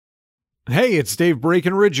Hey, it's Dave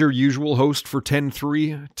Breckenridge, your usual host for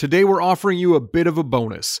 10-3. Today we're offering you a bit of a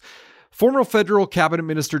bonus. Former federal cabinet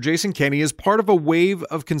minister Jason Kenney is part of a wave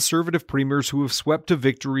of conservative premiers who have swept to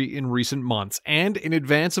victory in recent months. And in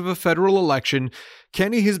advance of a federal election,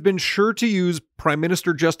 Kenney has been sure to use Prime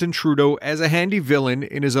Minister Justin Trudeau as a handy villain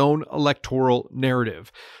in his own electoral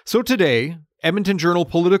narrative. So today, Edmonton Journal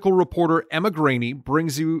political reporter Emma Graney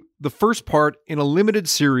brings you the first part in a limited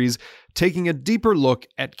series taking a deeper look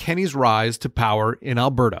at Kenney's rise to power in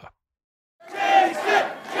Alberta.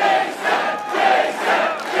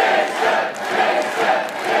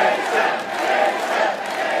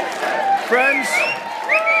 Friends,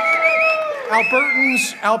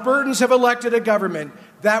 Albertans have elected a government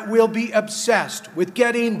that will be obsessed with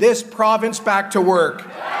getting this province back to work.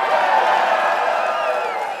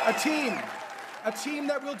 A team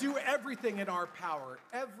that will do everything in our power.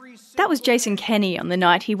 That was Jason Kenney on the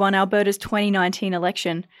night he won Alberta's 2019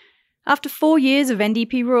 election. After 4 years of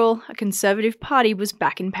NDP rule, a Conservative Party was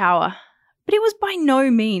back in power. But it was by no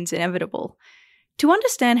means inevitable. To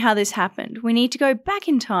understand how this happened, we need to go back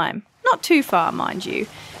in time. Not too far, mind you.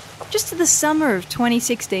 Just to the summer of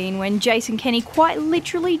 2016 when Jason Kenney quite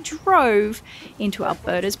literally drove into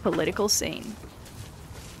Alberta's political scene.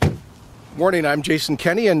 Morning, I'm Jason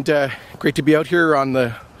Kenney, and great to be out here on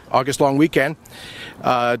the August long weekend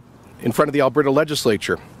in front of the Alberta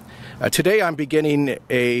Legislature. Today I'm beginning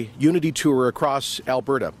a unity tour across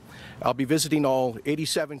Alberta. I'll be visiting all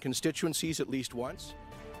 87 constituencies at least once.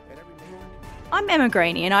 I'm Emma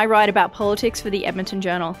Graney, and I write about politics for the Edmonton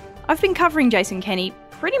Journal. I've been covering Jason Kenney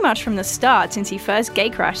pretty much from the start since he first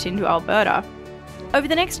gatecrashed into Alberta. Over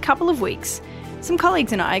the next couple of weeks, some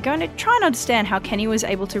colleagues and I are going to try and understand how Kenney was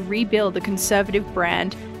able to rebuild the Conservative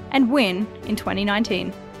brand and win in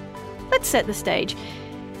 2019. Let's set the stage.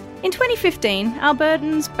 In 2015,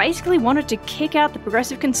 Albertans basically wanted to kick out the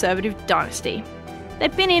Progressive Conservative dynasty.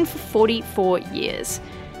 They'd been in for 44 years.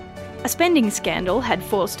 A spending scandal had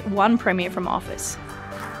forced one premier from office.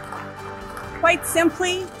 Quite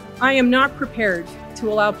simply, I am not prepared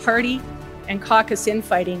to allow party and caucus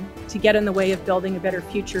infighting to get in the way of building a better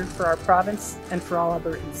future for our province and for all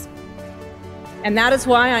Albertans. And that is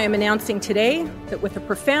why I am announcing today that with a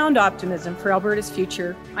profound optimism for Alberta's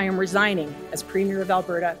future, I am resigning as Premier of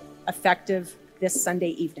Alberta, effective this Sunday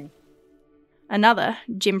evening. Another,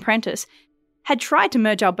 Jim Prentice, had tried to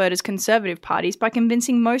merge Alberta's Conservative parties by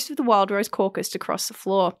convincing most of the Wildrose caucus to cross the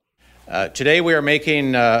floor. Today we are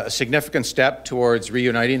making a significant step towards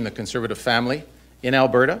reuniting the Conservative family in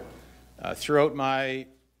Alberta. Throughout my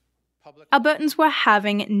public... Albertans were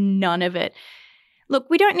having none of it. Look,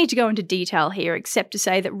 we don't need to go into detail here except to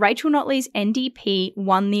say that Rachel Notley's NDP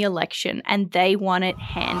won the election and they won it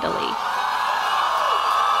handily.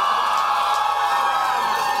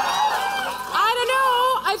 I don't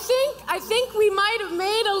know. I think we might have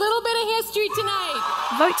made a little bit of history tonight.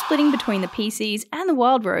 Vote splitting between the PCs and the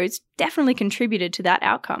Wildrose definitely contributed to that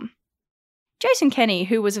outcome. Jason Kenney,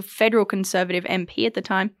 who was a federal Conservative MP at the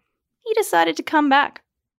time, he decided to come back.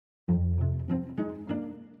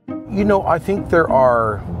 You know, I think there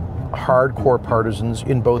are hardcore partisans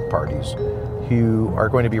in both parties who are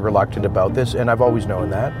going to be reluctant about this, and I've always known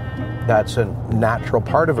that. That's a natural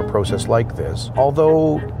part of a process like this.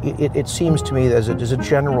 Although it seems to me that as a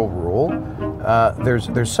general rule,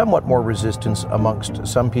 there's somewhat more resistance amongst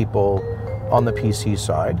some people on the PC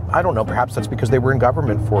side. I don't know, perhaps that's because they were in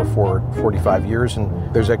government for 45 years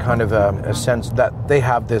and there's a kind of a sense that they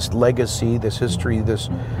have this legacy, this history, this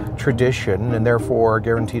tradition, and therefore are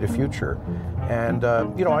guaranteed a future. And,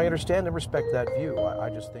 I understand and respect that view. I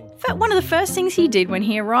just think... In fact, one of the first things he did when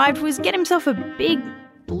he arrived was get himself a big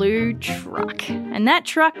blue truck. And that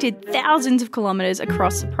truck did thousands of kilometres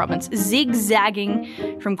across the province,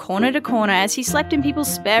 zigzagging from corner to corner as he slept in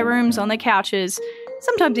people's spare rooms, on their couches,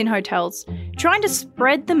 sometimes in hotels, trying to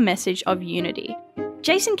spread the message of unity.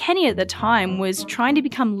 Jason Kenney at the time was trying to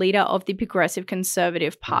become leader of the Progressive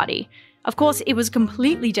Conservative Party. Of course, it was a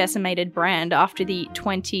completely decimated brand after the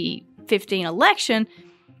 2015 election,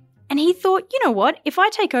 and he thought, you know what, if I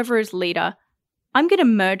take over as leader, I'm going to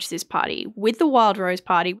merge this party with the Wildrose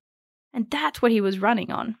Party, and that's what he was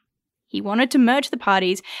running on. He wanted to merge the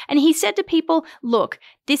parties, and he said to people, look,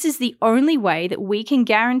 this is the only way that we can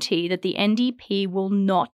guarantee that the NDP will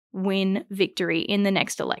not win victory in the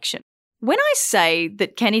next election. When I say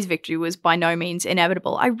that Kenney's victory was by no means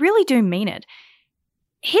inevitable, I really do mean it.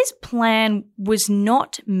 His plan was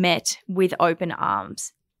not met with open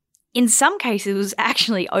arms. In some cases, it was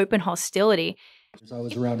actually open hostility. I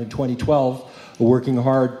was around in 2012, working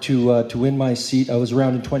hard to win my seat. I was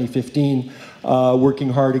around in 2015, working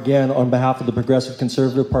hard again on behalf of the Progressive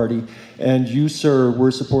Conservative Party, and you, sir,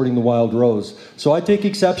 were supporting the Wild Rose. So I take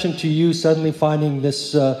exception to you suddenly finding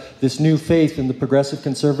this new faith in the Progressive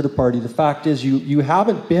Conservative Party. The fact is you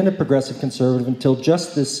haven't been a Progressive Conservative until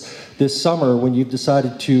just this summer, when you've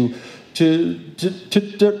decided to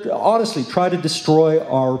honestly try to destroy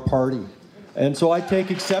our party. And so I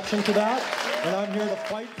take exception to that, and I'm here to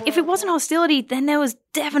fight for If it wasn't hostility, then there was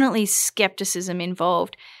definitely skepticism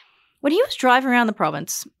involved. When he was driving around the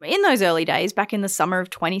province, in those early days, back in the summer of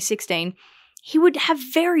 2016, he would have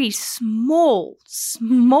very small,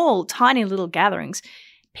 tiny little gatherings.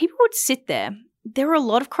 People would sit there. There were a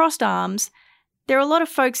lot of crossed arms. There were a lot of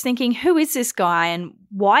folks thinking, who is this guy and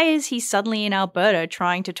why is he suddenly in Alberta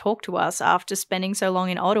trying to talk to us after spending so long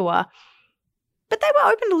in Ottawa? But they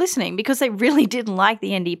were open to listening because they really didn't like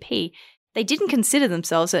the NDP. They didn't consider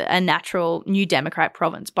themselves a natural New Democrat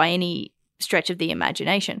province by any stretch of the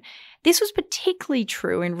imagination. This was particularly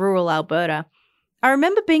true in rural Alberta. I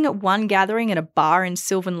remember being at one gathering at a bar in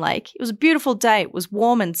Sylvan Lake. It was a beautiful day. It was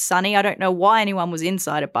warm and sunny. I don't know why anyone was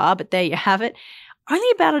inside a bar, but there you have it.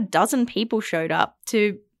 Only about a dozen people showed up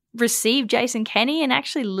to receive Jason Kenney and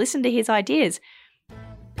actually listen to his ideas.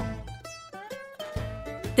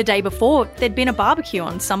 The day before, there'd been a barbecue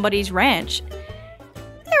on somebody's ranch.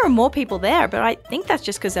 There were more people there, but I think that's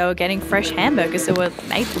just because they were getting fresh hamburgers that were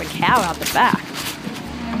made from a cow out the back.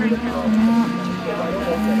 You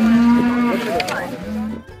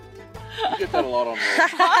get that a lot on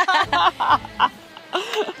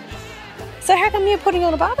So how come you're putting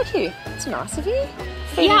on a barbecue? It's nice of you.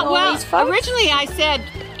 Originally I said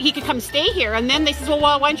he could come stay here, and then they said,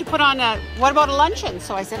 well, why don't you put on what about a luncheon?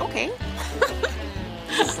 So I said, okay.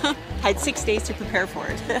 I had 6 days to prepare for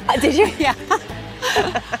it. Did you? Yeah.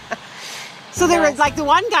 So there was like the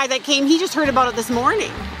one guy that came, he just heard about it this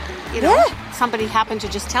morning. You know, somebody happened to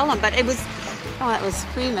just tell him, but it was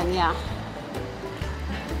screaming, yeah.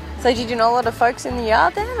 So did you know a lot of folks in the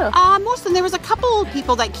yard then? Or? Most of them. There was a couple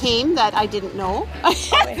people that came that I didn't know.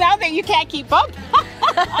 Now that you can't keep up.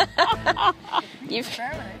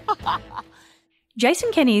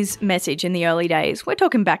 Jason Kenney's message in the early days, we're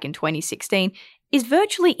talking back in 2016, is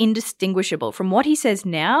virtually indistinguishable from what he says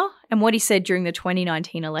now and what he said during the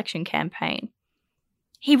 2019 election campaign.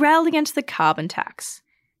 He railed against the carbon tax.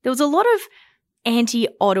 There was a lot of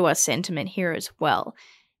anti-Ottawa sentiment here as well.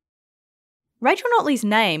 Rachel Notley's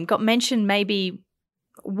name got mentioned maybe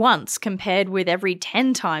once compared with every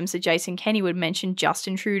 10 times that Jason Kenney would mention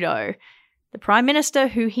Justin Trudeau, the Prime Minister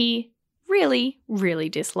who he really, really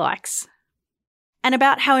dislikes. And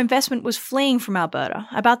about how investment was fleeing from Alberta,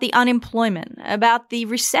 about the unemployment, about the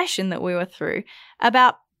recession that we were through,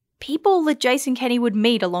 about people that Jason Kenney would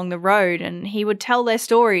meet along the road, and he would tell their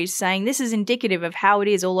stories saying this is indicative of how it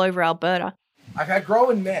is all over Alberta. I've had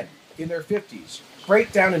grown men in their 50s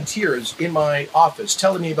break down in tears in my office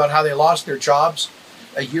telling me about how they lost their jobs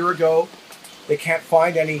a year ago. They can't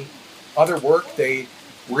find any other work. They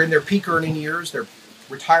were in their peak earning years. Their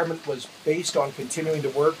retirement was based on continuing to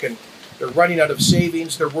work, and they're running out of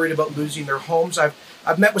savings. They're worried about losing their homes.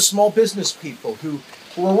 I've met with small business people who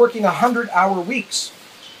were working 100-hour weeks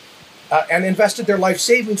and invested their life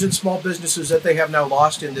savings in small businesses that they have now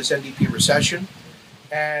lost in this NDP recession,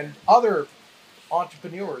 and other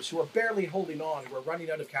entrepreneurs who are barely holding on, who are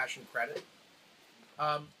running out of cash and credit.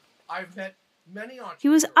 I've met many entrepreneurs. He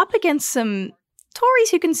was up against some Tories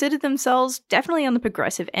who considered themselves definitely on the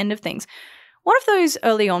progressive end of things. One of those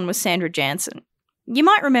early on was Sandra Jansen. You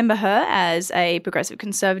might remember her as a progressive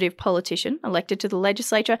conservative politician elected to the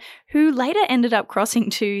legislature who later ended up crossing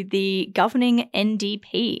to the governing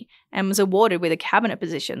NDP and was awarded with a cabinet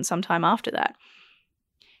position sometime after that.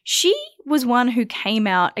 She was one who came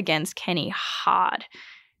out against Kenney hard.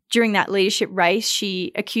 During that leadership race,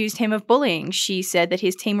 she accused him of bullying. She said that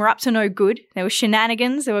his team were up to no good. There were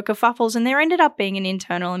shenanigans, there were kerfuffles, and there ended up being an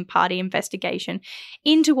internal and party investigation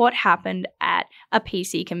into what happened at a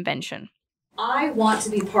PC convention. I want to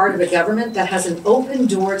be part of a government that has an open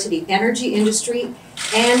door to the energy industry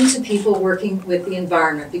and to people working with the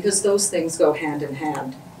environment, because those things go hand in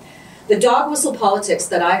hand. The dog whistle politics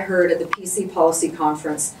that I heard at the PC policy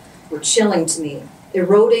conference were chilling to me,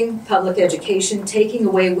 eroding public education, taking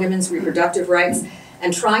away women's reproductive rights,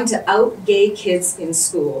 and trying to out gay kids in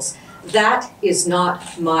schools. That is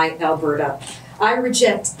not my Alberta. I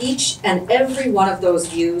reject each and every one of those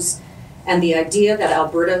views and the idea that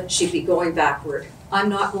Alberta should be going backward. I'm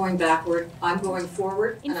not going backward, I'm going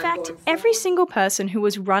forward. In fact, every single person who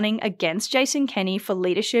was running against Jason Kenney for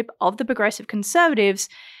leadership of the Progressive Conservatives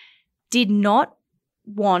did not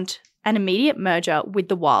want an immediate merger with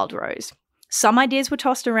the Wild Rose. Some ideas were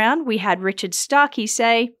tossed around. We had Richard Starkey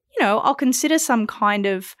say,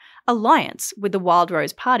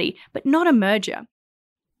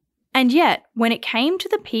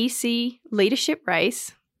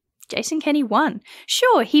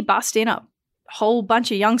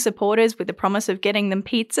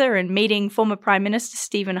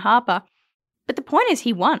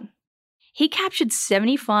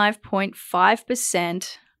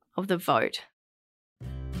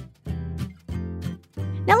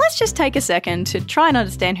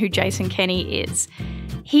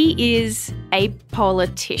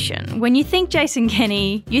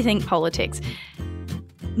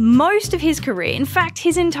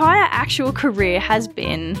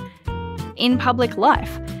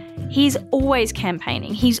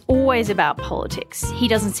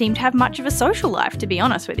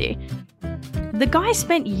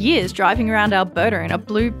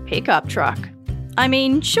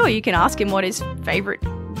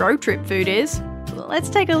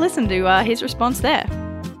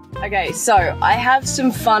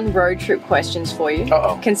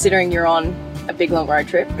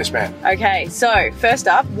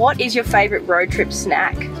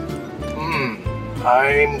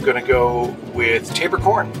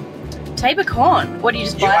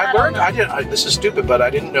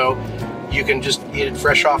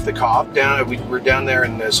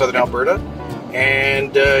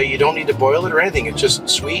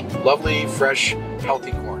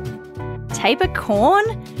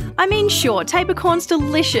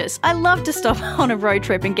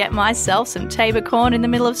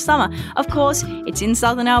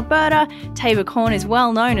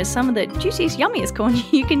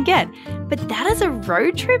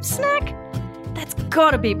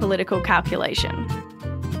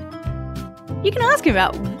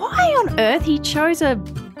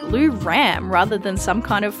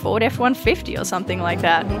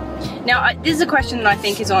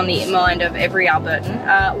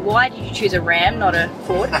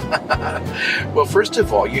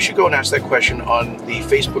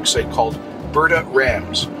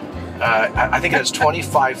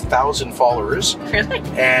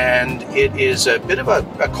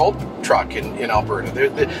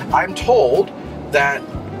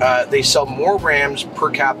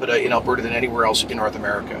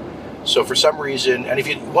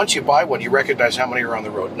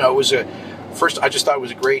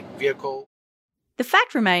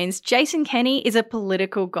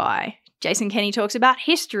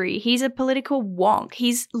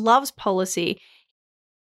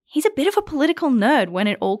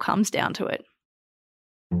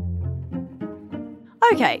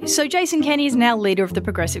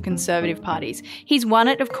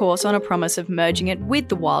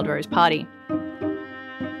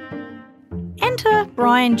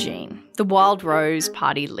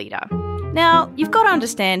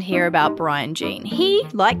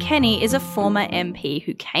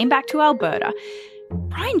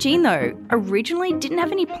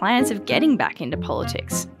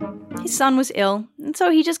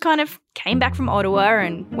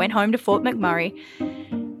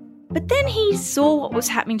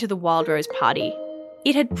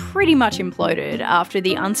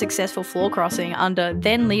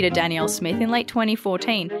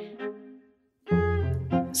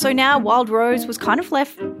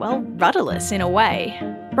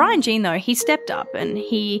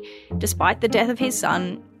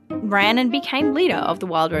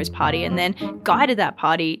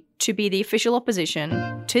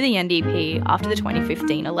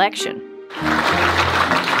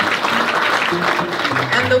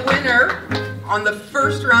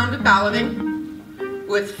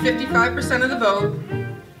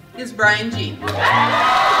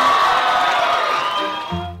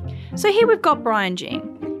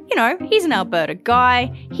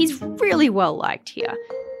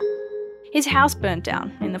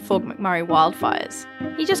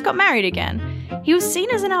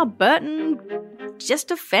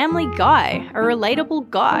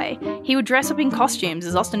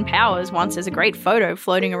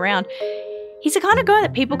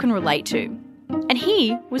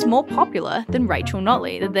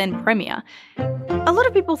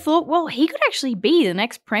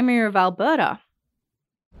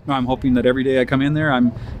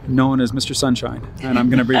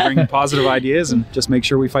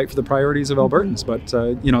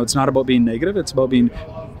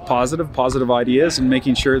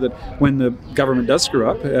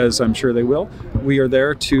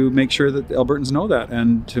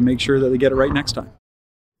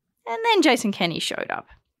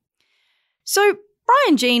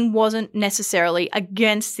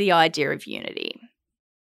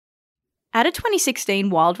 At a 2016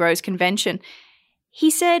 Wild Rose convention, he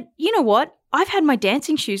said, "You know what? I've had my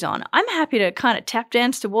dancing shoes on. I'm happy to kind of tap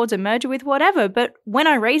dance towards a merger with whatever, but when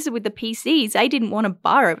I raised it with the PCs, they didn't want a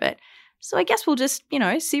bar of it. So I guess we'll just,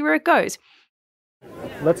 see where it goes."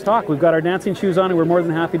 Let's talk. We've got our dancing shoes on and we're more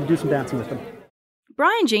than happy to do some dancing with them.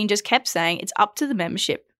 Brian Jean just kept saying it's up to the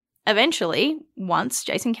membership. Eventually, once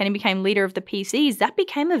Jason Kenney became leader of the PCs, that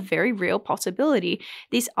became a very real possibility.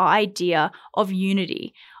 This idea of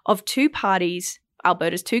unity, of two parties,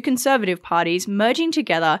 Alberta's two conservative parties, merging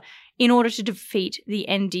together in order to defeat the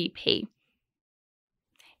NDP.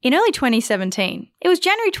 In early 2017, it was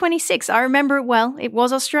January 26, I remember it well, it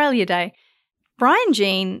was Australia Day. Brian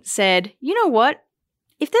Jean said, "You know what?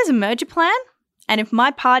 If there's a merger plan, and if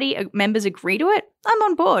my party members agree to it, I'm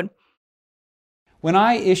on board." When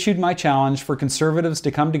I issued my challenge for Conservatives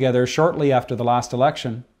to come together shortly after the last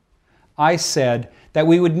election, I said that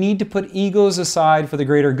we would need to put egos aside for the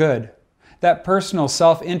greater good, that personal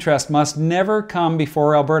self-interest must never come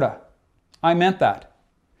before Alberta. I meant that.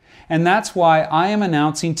 And that's why I am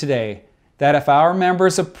announcing today that if our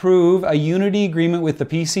members approve a unity agreement with the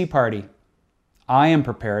PC party, I am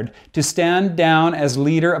prepared to stand down as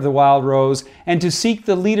leader of the Wild Rose and to seek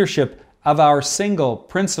the leadership of our single,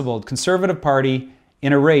 principled Conservative Party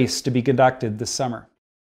in a race to be conducted this summer.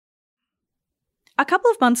 A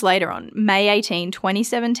couple of months later, on May 18,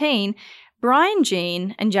 2017, Brian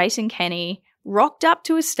Jean and Jason Kenney rocked up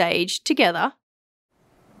to a stage together.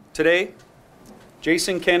 Today,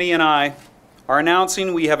 Jason Kenney and I are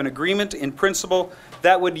announcing we have an agreement in principle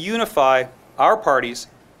that would unify our parties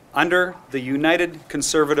under the United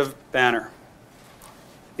Conservative banner.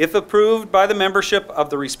 If approved by the membership of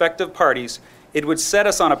the respective parties, it would set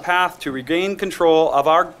us on a path to regain control of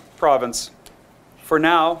our province for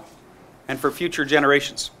now and for future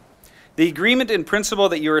generations. The agreement in principle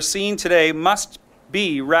that you are seeing today must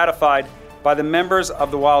be ratified by the members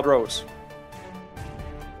of the Wild Rose.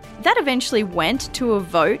 That eventually went to a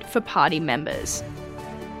vote for party members.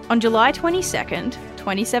 On July 22nd,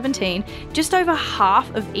 2017, just over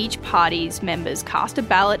half of each party's members cast a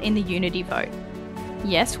ballot in the unity vote.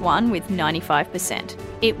 Yes won with 95%.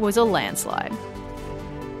 It was a landslide.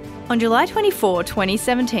 On July 24,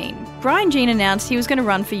 2017, Brian Jean announced he was going to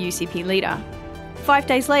run for UCP leader. 5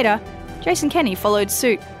 days later, Jason Kenney followed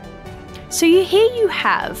suit. So here you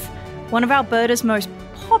have one of Alberta's most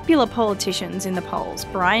popular politicians in the polls,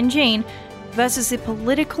 Brian Jean, versus the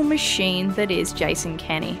political machine that is Jason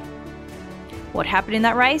Kenney. What happened in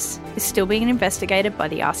that race is still being investigated by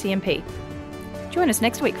the RCMP. Join us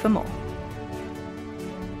next week for more.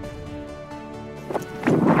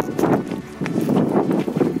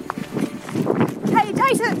 Hey,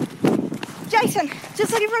 Jason,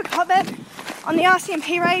 just looking for a comment on the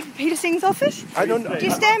RCMP raid for Peter Singh's office. I don't know. Do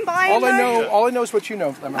you stand by him? All I know is what you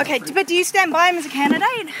know, Emma. Okay, but do you stand by him as a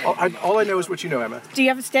candidate? All I know is what you know, Emma. Do you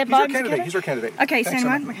have a stand by him as a candidate? candidate? He's our candidate. Okay, Thanks,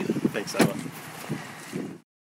 stand by. Okay. Thanks, Emma.